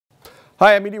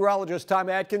Hi, I'm meteorologist Tom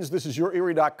Atkins. This is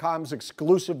YourErie.com's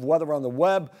exclusive weather on the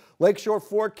web. Lakeshore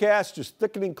forecast, just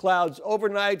thickening clouds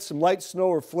overnight, some light snow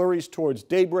or flurries towards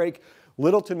daybreak,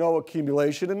 little to no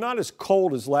accumulation, and not as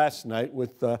cold as last night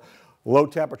with low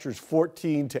temperatures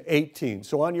 14 to 18.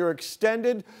 So on your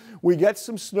extended, we get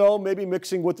some snow, maybe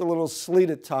mixing with a little sleet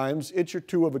at times, inch or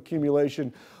two of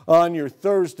accumulation on your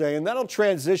Thursday, and that'll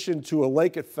transition to a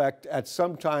lake effect at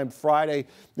some time Friday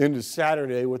into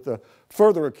Saturday with the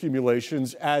further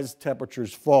accumulations as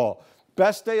temperatures fall.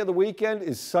 Best day of the weekend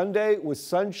is Sunday with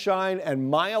sunshine and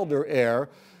milder air.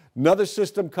 Another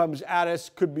system comes at us,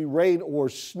 could be rain or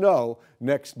snow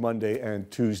next Monday and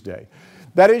Tuesday.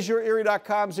 That is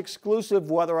YourErie.com's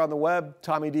exclusive weather on the web.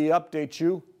 Tommy D updates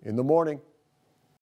you in the morning.